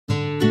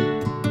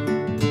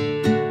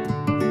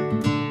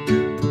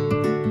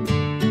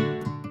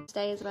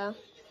Isabel?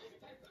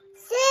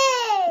 Zoo!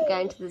 We're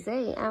going to the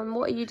zoo. And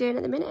what are you doing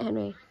at the minute,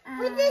 Henry?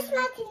 We're just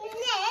making the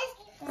list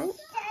and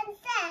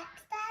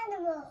sex the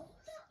animals.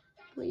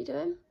 What are you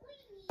doing?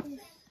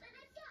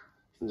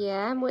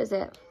 Yeah, and what is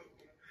it?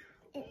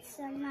 It's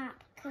a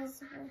map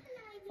because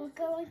we're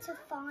going to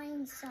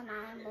find some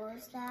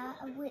animals there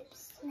at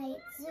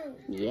Whipsnade Zoo.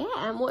 Yeah,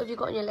 and what have you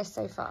got on your list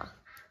so far?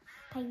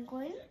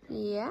 Penguin.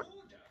 Yeah.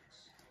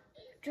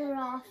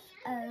 Giraffe.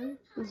 O.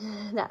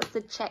 That's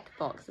the check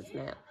box, isn't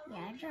it?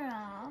 Yeah,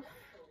 giraffe.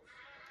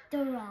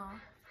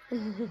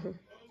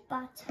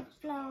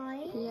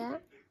 Butterfly. Yeah.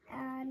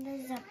 And a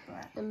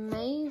zebra.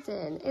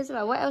 Amazing.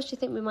 Isabel, what else do you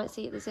think we might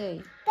see at the zoo?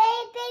 Maybe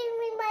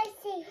we might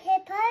see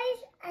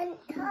hippos and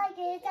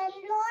tigers and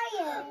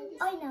lions.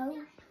 I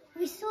know.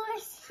 We saw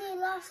this here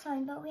last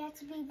time, but we had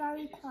to be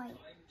very quiet.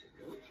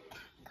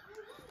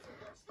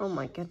 Oh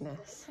my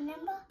goodness.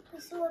 Remember? We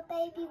saw a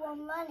baby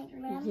one running,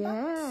 remember?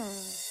 Yeah.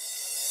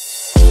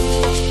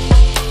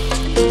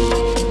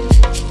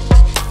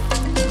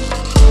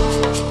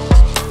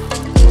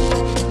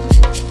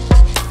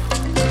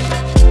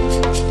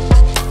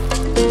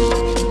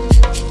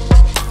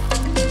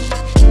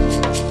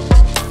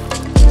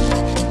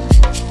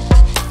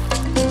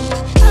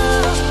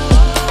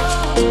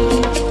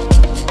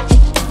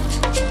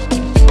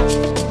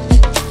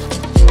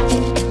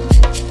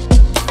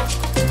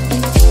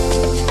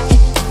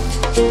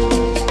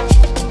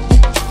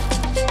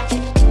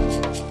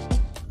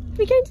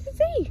 We're going to the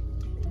zoo.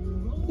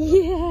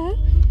 Yeah.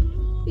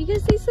 We're going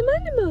to see some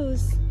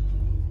animals.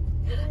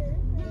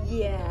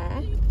 Yeah.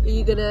 Are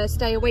you going to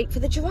stay awake for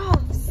the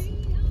giraffes?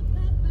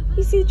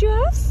 You see the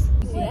giraffes?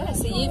 Yeah,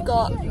 so you've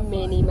got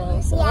Minnie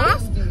Mouse on.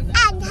 Yes,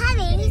 and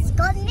Harry's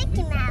got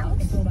Mickey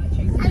Mouse.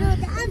 And all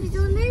the others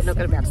on this. Not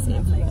going to be able to see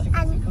him.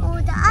 And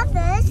all the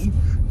others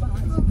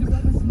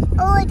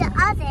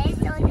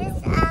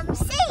on this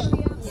sea.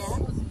 Yeah.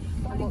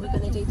 And what we're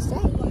going to do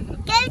today?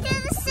 Go to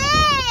the sea!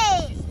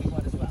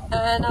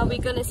 And are we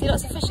going to see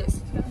lots of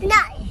fishes?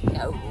 No.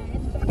 No.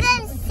 We're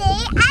going to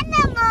see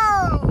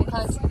animals.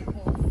 Because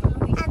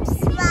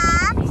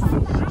Swabs,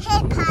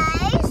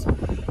 hippos,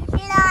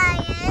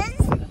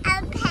 lions,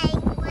 and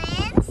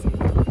penguins,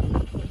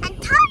 and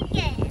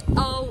tigers.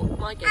 oh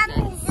my goodness.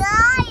 And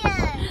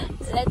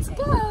lions. Let's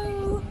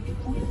go.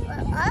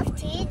 We're off to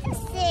the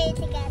sea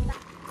together.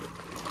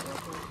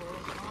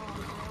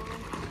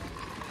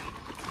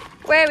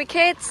 Where are we,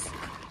 kids?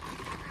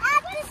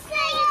 At the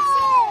sea!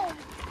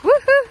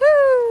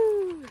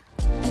 Woohoo!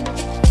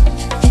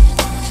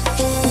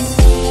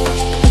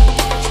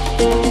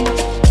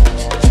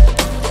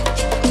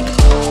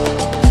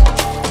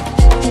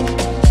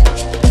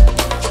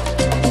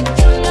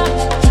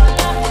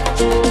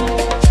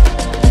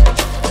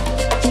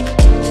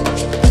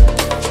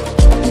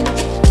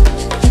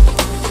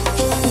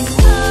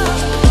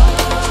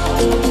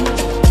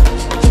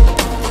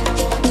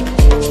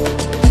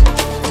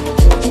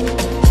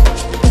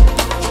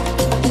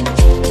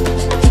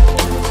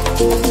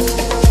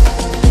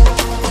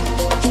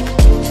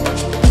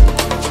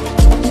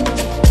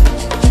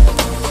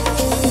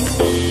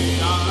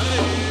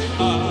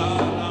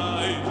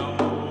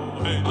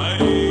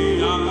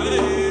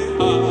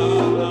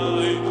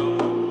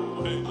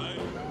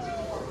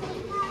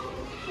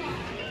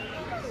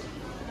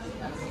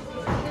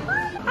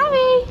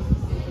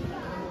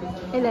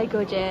 Hello,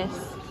 gorgeous.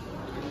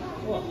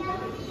 Let's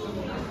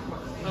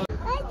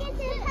get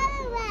to the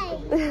colorway.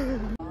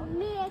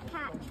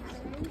 Meerkat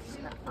challenge,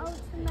 the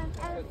ultimate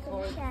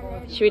elephant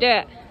challenge. Should we do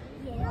it?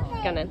 Yeah.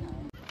 Go on then.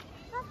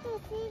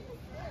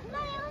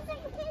 Mommy, I want to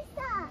take a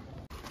picture.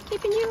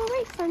 Keeping you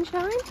awake,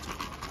 sunshine.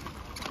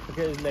 Look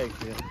at his legs,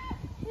 yeah.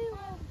 Who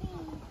will be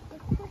the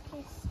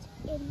quickest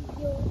in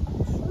your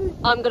troop?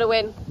 I'm gonna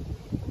win.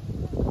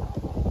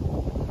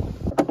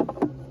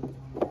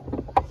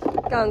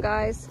 Go on,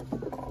 guys.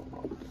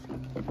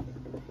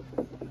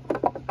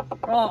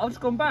 Oh, I've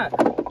just gone back.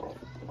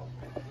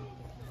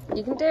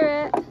 You can do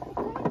it.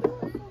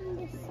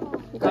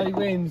 You got Daddy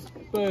wins.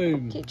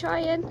 Boom. keep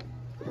trying.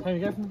 Can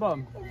you go from the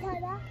bottom?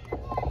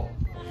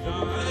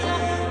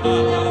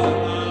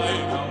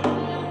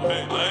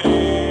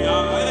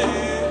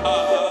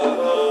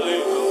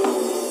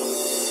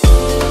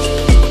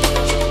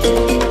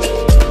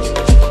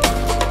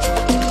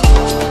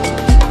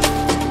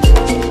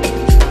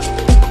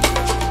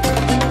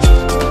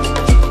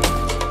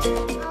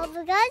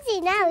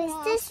 Now is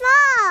this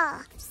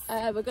far.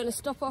 We're going to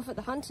stop off at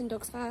the hunting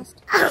dogs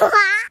first. I'm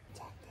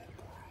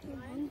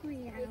hungry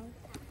now.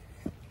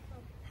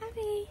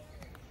 Harry.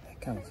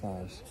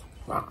 Camouflage.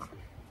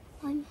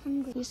 I'm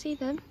hungry. You see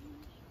them?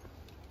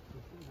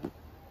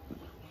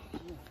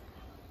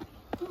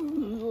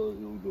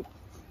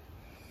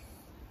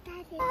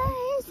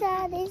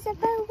 That is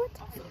about what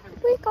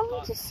we're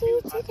going to see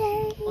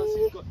today.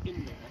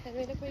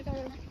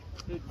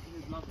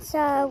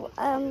 So,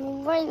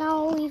 right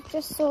now we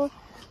just saw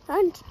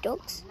hunting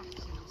dogs.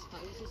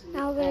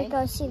 Now we're going to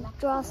go see the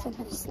giraffes and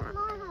have a snack.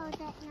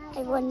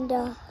 I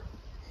wonder.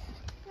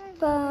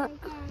 But,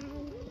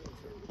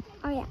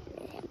 oh yeah, I'm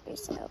really hungry,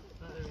 so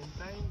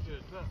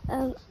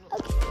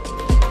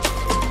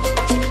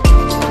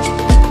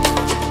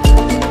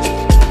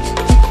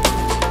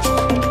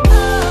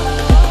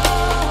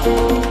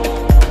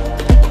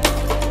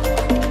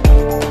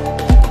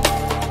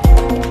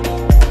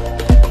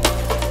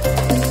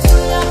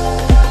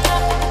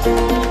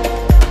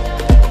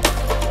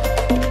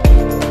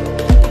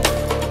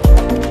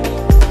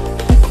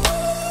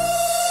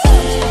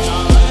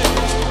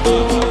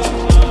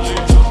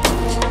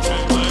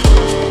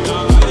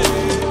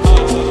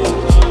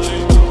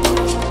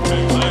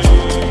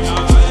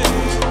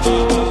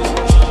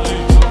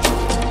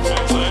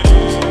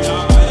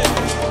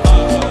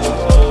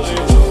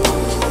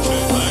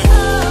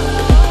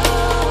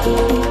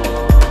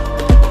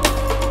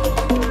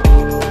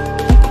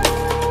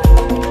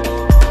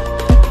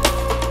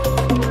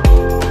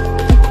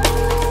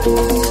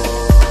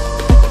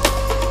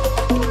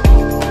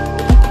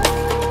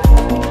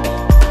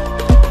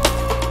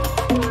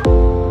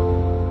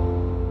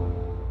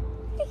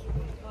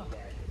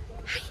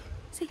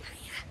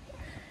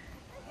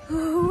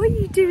Oh, what are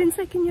you doing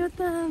sucking your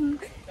thumb?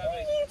 What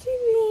are you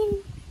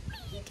doing?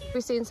 What have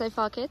we seen so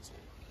far, kids?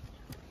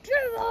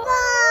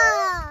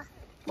 Giraffe!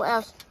 What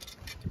else?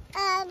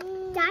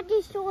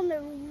 Daddy saw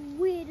a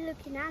weird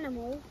looking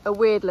animal. A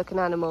weird looking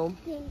animal.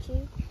 Didn't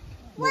you?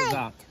 What was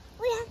that?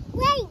 Wait,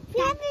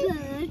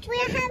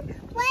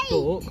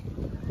 Stork.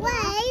 we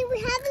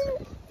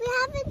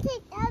haven't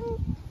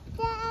taken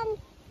the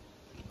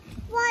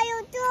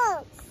wild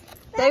dogs.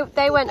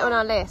 They went on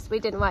our list. We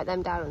didn't write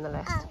them down on the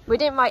list. Oh. We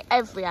didn't write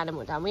every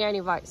animal down. We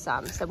only write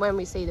some. So when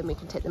we see them, we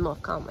can tick them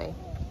off, can't we? Yeah.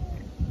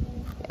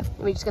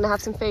 We're just going to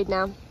have some food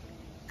now.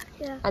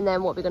 Yeah. And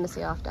then what we're going to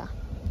see after?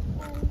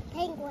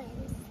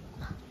 Penguins.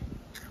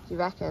 Do you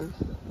reckon?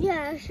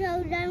 Yeah,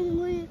 so then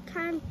we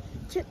can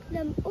tick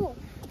them off.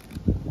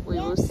 We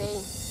will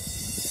see.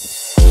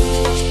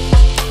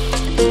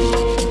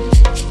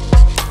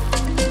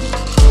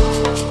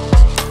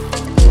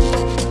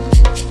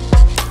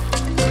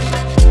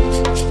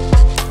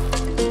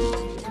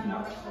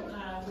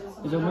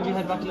 So move your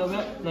head back a little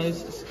bit. No,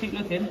 just keep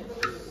looking.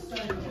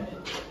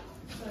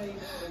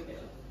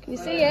 Can you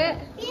see it? Yeah,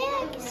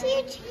 I can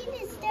see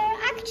cheetahs. They're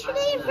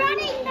actually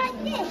running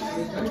like this.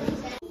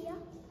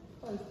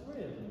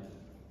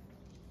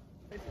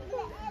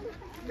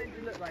 Meant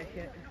to look like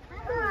it.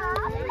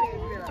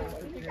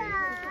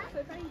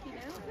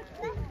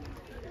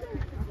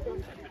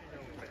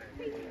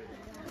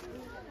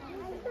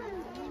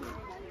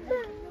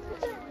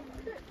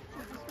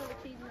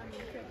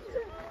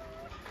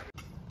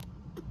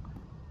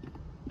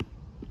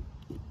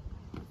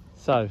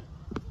 So,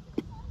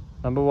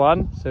 number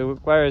one. So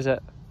where is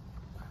it?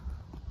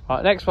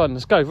 Right, next one.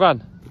 Let's go.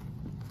 Run.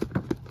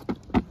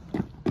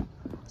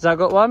 Has that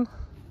got one?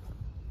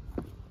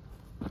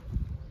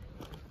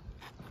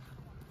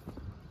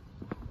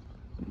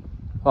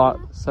 Right,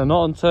 so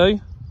not on two.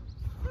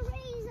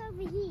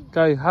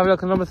 Go, have a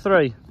look at number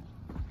three.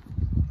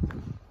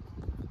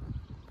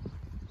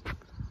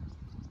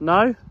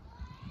 No?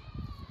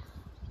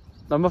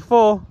 Number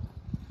four.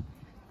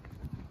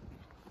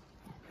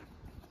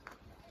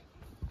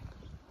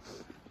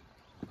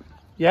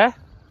 Yeah?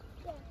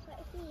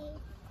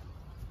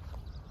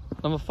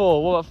 Number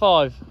four, what about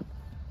five?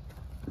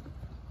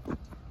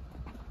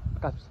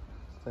 Go.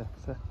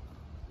 Stay.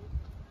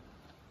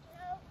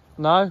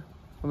 No?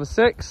 Number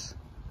six?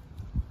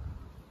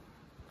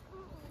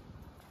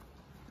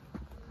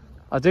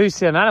 I do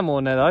see an animal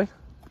in there though.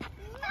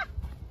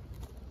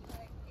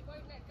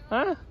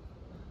 Huh?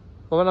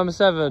 What about number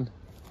seven?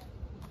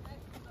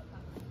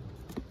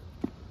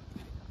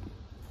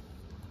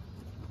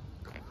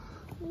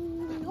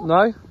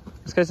 No?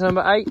 Let's go to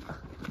number 8.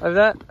 Over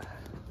there.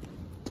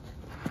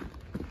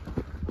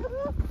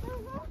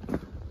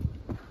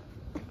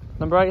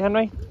 Number 8,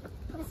 Henry?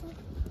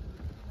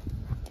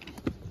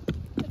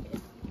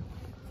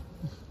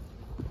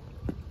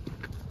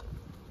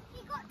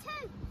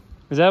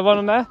 Is there one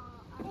on there?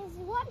 There's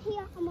one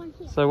here and one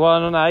here. So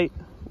one on 8.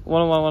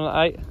 One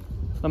on 8.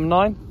 Number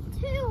 9?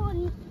 2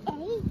 on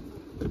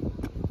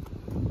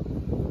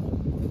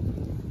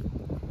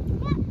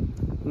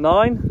 8.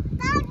 9?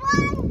 That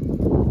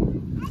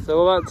one.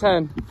 So what about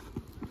 10?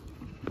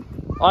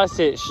 I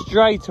see it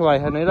straight away,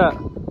 Henry, look.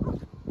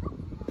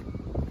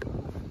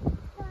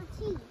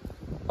 13.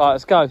 Right,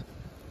 let's go.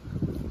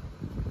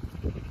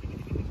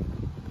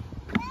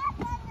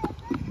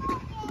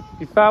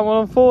 You found one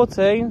on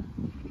 14?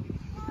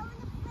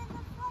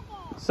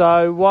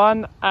 So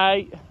 1,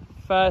 8,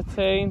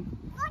 13,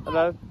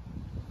 11.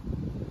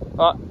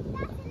 Right.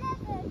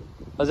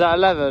 That's 11. Is that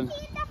 11?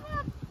 See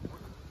another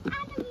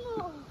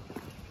animal.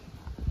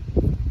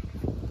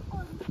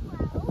 On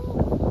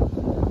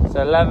 12.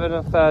 So 11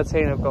 and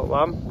 13 have got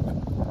one.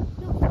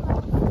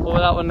 What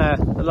about that one there?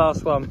 The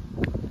last one.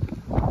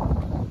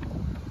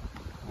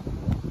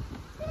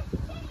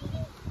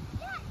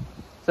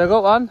 So I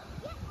got one.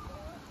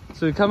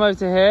 So we come over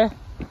to here.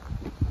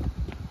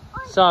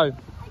 So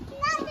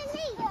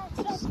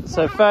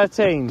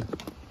 13.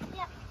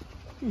 Yeah.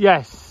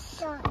 Yes.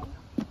 12.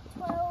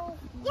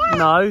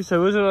 No,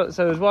 so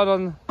there's one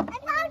on. I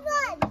found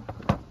one.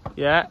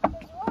 Yeah.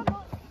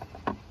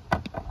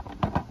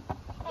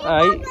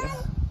 I 8.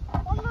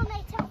 found one on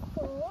 8 up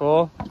 4.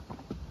 4.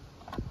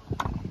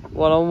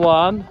 1 on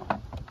 1.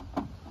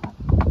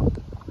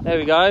 There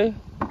we go.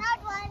 Found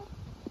one.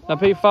 Now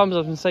put your thumbs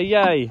up and say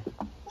yay.